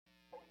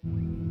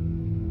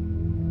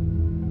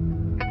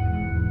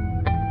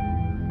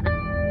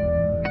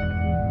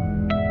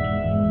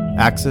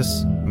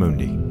Axis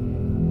Mundi.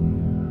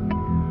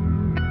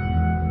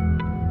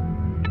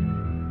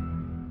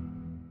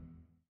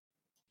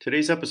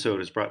 Today's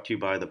episode is brought to you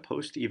by the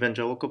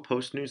Post-Evangelical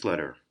Post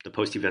newsletter. The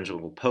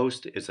Post-Evangelical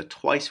Post is a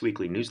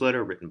twice-weekly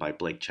newsletter written by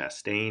Blake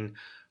Chastain,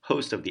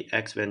 host of the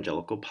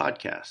Ex-Evangelical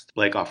podcast.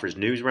 Blake offers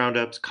news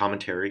roundups,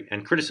 commentary,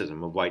 and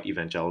criticism of white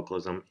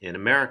evangelicalism in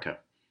America.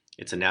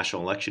 It's a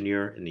national election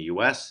year in the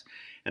U.S.,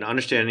 and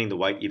understanding the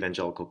white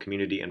evangelical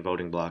community and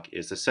voting bloc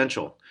is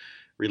essential.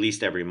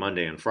 Released every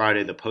Monday and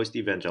Friday, the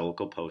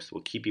Post-Evangelical Post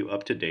will keep you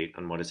up to date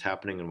on what is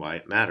happening and why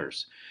it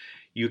matters.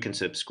 You can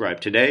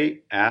subscribe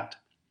today at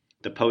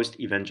the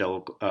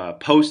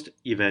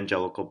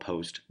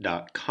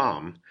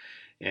postevangelicalpost.com,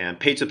 and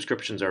paid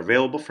subscriptions are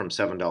available from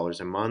 $7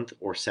 a month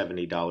or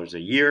 $70 a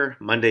year.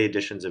 Monday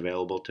editions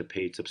available to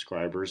paid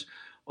subscribers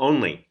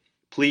only.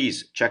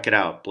 Please check it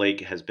out.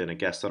 Blake has been a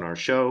guest on our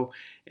show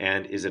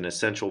and is an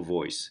essential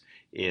voice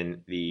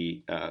in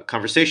the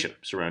conversation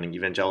surrounding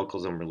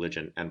evangelicalism,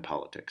 religion, and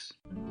politics.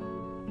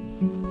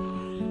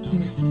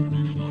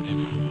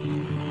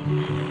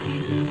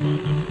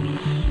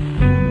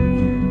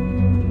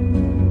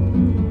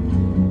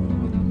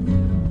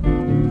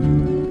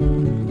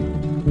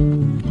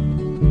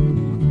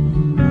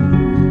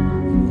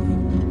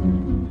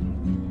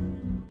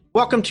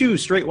 Welcome to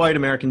Straight White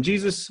American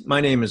Jesus.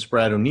 My name is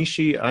Brad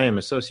Onishi. I am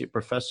Associate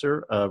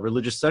Professor of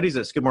Religious Studies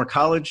at Skidmore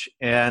College,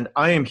 and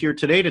I am here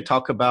today to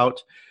talk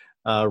about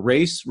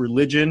race,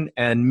 religion,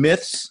 and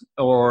myths,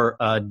 or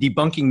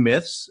debunking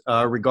myths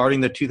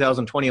regarding the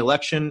 2020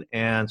 election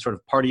and sort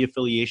of party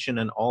affiliation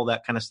and all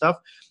that kind of stuff.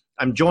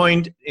 I'm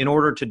joined in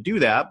order to do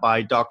that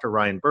by Dr.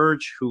 Ryan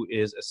Burge, who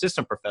is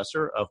Assistant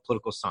Professor of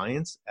Political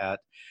Science at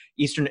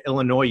Eastern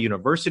Illinois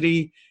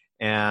University,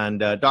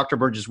 and Dr.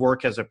 Burge's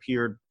work has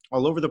appeared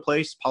all over the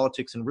place: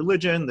 Politics and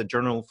Religion, the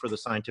Journal for the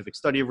Scientific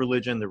Study of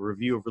Religion, the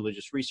Review of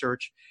Religious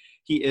Research.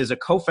 He is a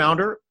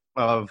co-founder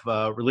of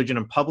Religion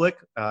in Public,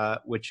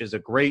 which is a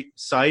great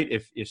site.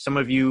 If some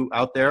of you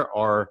out there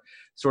are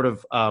sort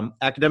of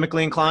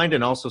academically inclined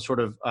and also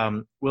sort of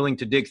willing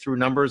to dig through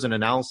numbers and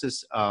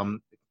analysis,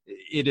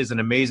 it is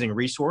an amazing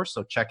resource,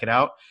 so check it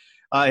out.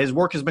 His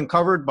work has been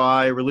covered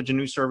by Religion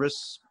News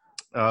Service,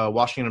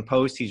 Washington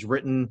Post. He's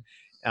written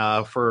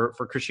for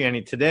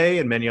Christianity Today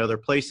and many other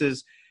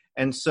places.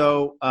 And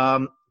so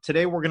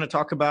today we're going to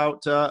talk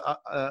about,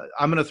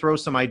 I'm going to throw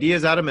some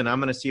ideas at him, and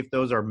I'm going to see if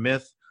those are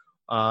myth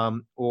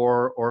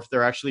or if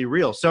they're actually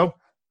real. So,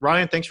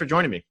 Ryan, thanks for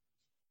joining me.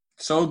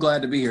 So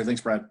glad to be here. Thanks,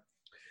 Brad.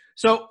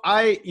 So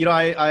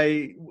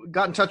I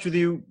got in touch with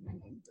you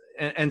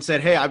and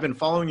said, hey, I've been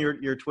following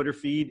your Twitter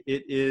feed.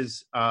 It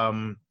is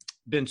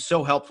been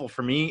so helpful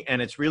for me,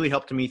 and it's really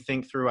helped me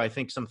think through, I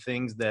think, some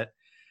things that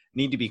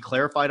need to be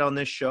clarified on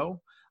this show.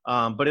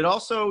 But it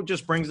also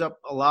just brings up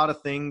a lot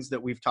of things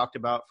that we've talked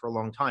about for a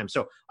long time.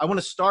 So I want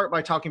to start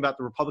by talking about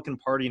the Republican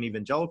Party and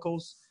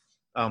evangelicals.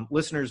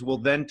 Listeners will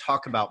then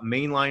talk about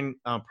mainline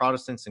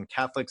Protestants and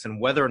Catholics and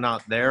whether or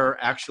not they're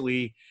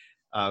actually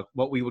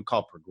what we would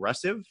call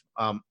progressive.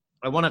 I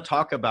want to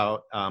talk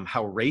about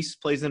how race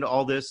plays into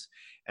all this,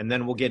 and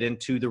then we'll get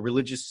into the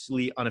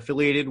religiously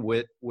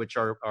unaffiliated, which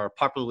are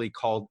popularly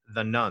called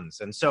the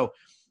nuns. And so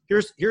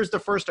here's the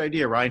first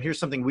idea, Ryan. Here's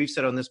something we've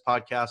said on this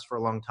podcast for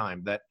a long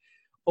time, that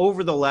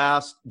over the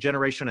last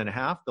generation and a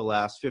half, the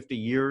last 50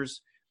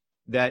 years,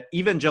 that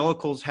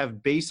evangelicals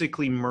have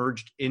basically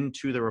merged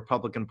into the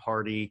Republican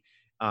Party,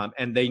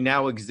 and they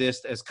now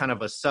exist as kind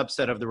of a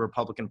subset of the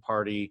Republican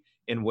Party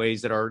in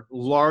ways that are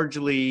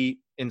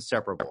largely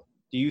inseparable.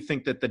 Do you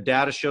think that the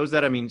data shows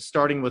that? I mean,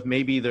 starting with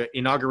maybe the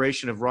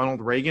inauguration of Ronald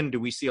Reagan, do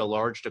we see a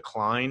large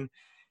decline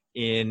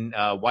in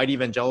white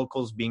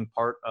evangelicals being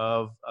part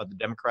of the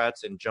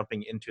Democrats and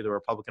jumping into the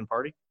Republican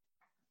Party?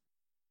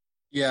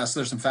 Yeah, so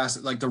there's some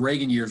facets, like the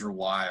Reagan years were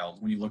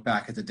wild when you look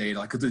back at the data,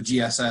 like the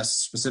GSS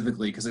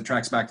specifically, because it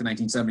tracks back to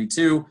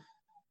 1972.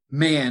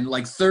 Man,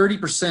 like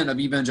 30% of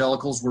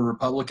evangelicals were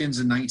Republicans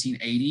in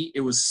 1980.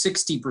 It was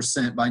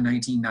 60% by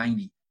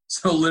 1990.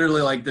 So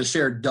literally like the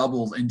share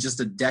doubled in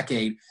just a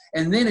decade.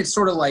 And then it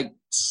sort of like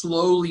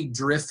slowly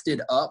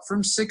drifted up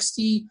from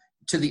 60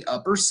 to the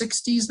upper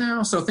 60s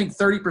now. So I think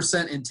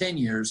 30% in 10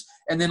 years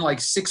and then like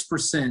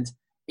 6%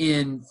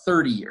 in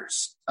 30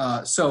 years.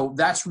 So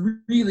that's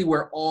really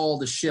where all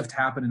the shift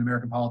happened in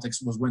American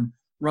politics, was when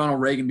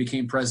Ronald Reagan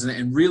became president.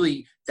 And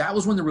really, that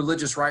was when the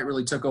religious right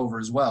really took over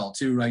as well,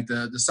 too. Like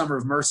the Summer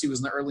of Mercy was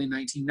in the early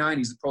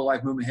 1990s. The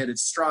pro-life movement hit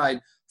its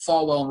stride.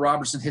 Falwell and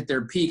Robertson hit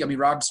their peak. I mean,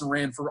 Robertson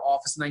ran for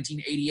office in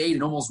 1988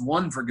 and almost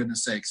won, for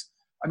goodness sakes.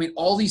 I mean,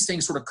 all these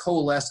things sort of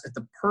coalesced at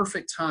the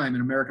perfect time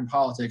in American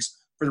politics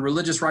for the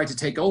religious right to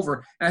take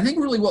over. And I think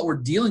really what we're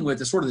dealing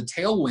with is sort of the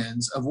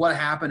tailwinds of what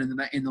happened in the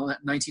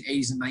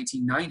 1980s and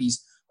 1990s.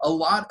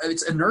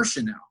 It's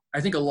inertia now.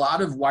 I think a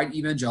lot of white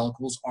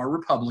evangelicals are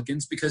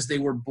Republicans because they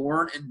were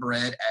born and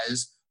bred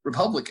as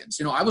Republicans.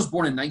 You know, I was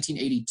born in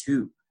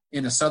 1982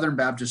 in a Southern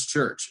Baptist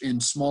church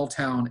in small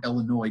town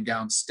Illinois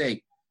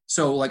downstate.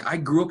 So like I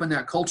grew up in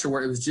that culture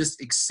where it was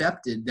just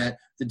accepted that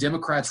the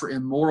Democrats were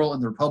immoral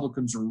and the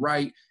Republicans were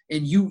right.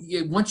 And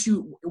once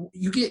you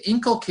get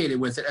inculcated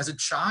with it as a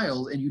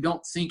child and you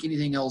don't think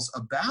anything else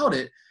about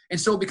it. And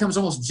so it becomes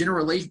almost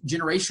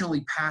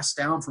generationally passed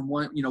down from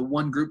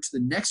one group to the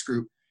next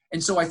group.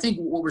 And so I think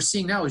what we're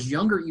seeing now is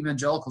younger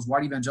evangelicals,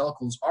 white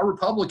evangelicals, are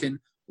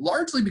Republican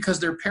largely because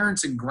their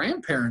parents and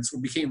grandparents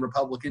became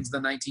Republicans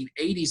in the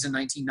 1980s and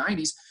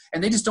 1990s,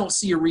 and they just don't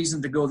see a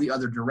reason to go the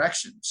other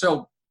direction.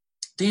 So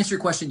to answer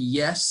your question,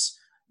 yes,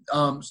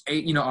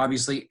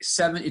 obviously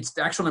it's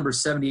the actual number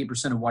is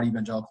 78% of white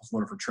evangelicals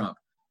voted for Trump.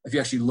 If you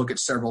actually look at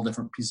several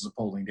different pieces of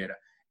polling data.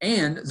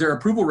 And their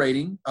approval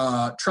rating,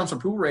 Trump's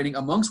approval rating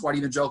amongst white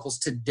evangelicals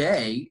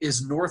today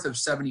is north of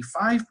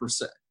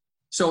 75%.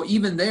 So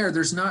even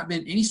there's not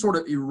been any sort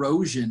of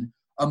erosion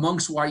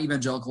amongst white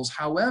evangelicals.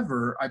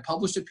 However, I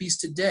published a piece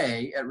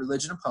today at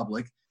Religion in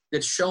Public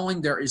that's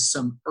showing there is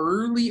some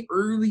early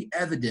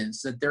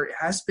evidence that there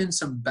has been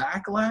some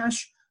backlash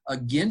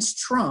against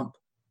Trump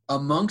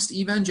amongst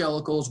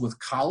evangelicals with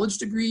college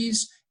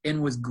degrees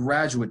and with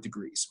graduate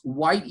degrees.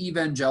 White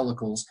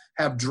evangelicals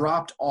have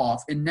dropped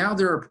off, and now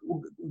there are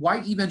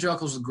white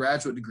evangelicals with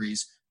graduate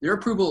degrees. Their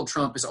approval of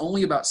Trump is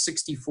only about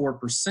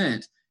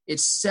 64%.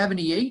 It's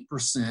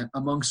 78%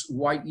 amongst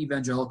white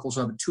evangelicals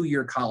who have a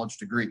 2-year college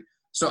degree.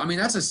 So, I mean,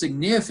 that's a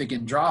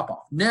significant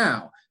drop-off.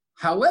 Now,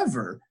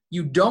 however,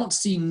 you don't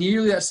see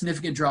nearly that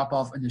significant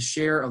drop-off in the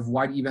share of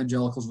white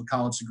evangelicals with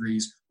college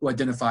degrees who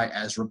identify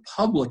as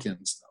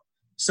Republicans, though.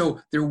 So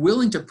they're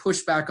willing to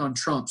push back on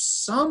Trump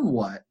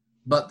somewhat,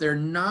 but they're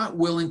not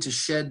willing to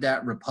shed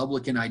that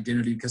Republican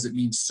identity because it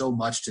means so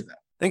much to them.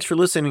 Thanks for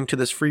listening to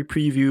this free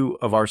preview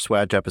of our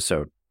Swag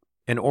episode.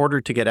 In order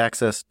to get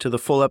access to the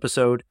full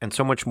episode and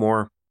so much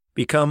more,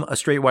 become a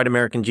Straight White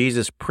American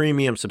Jesus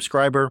premium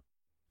subscriber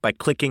by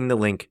clicking the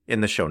link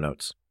in the show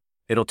notes.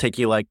 It'll take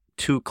you like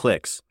 2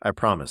 clicks, I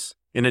promise.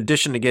 In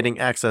addition to getting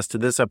access to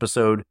this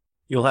episode,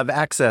 you'll have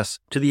access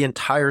to the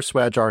entire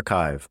Swag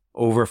archive,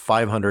 over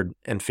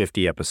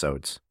 550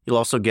 episodes. You'll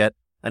also get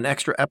an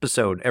extra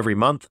episode every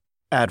month,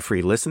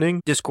 ad-free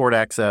listening, Discord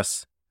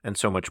access, and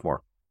so much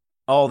more.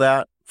 All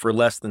that for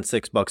less than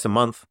 $6 a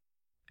month,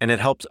 and it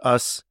helps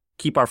us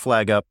keep our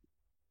flag up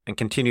and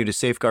continue to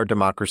safeguard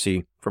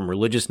democracy from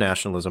religious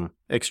nationalism,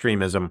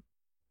 extremism,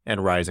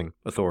 and rising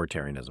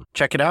authoritarianism.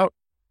 Check it out.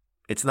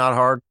 It's not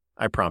hard,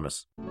 I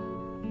promise.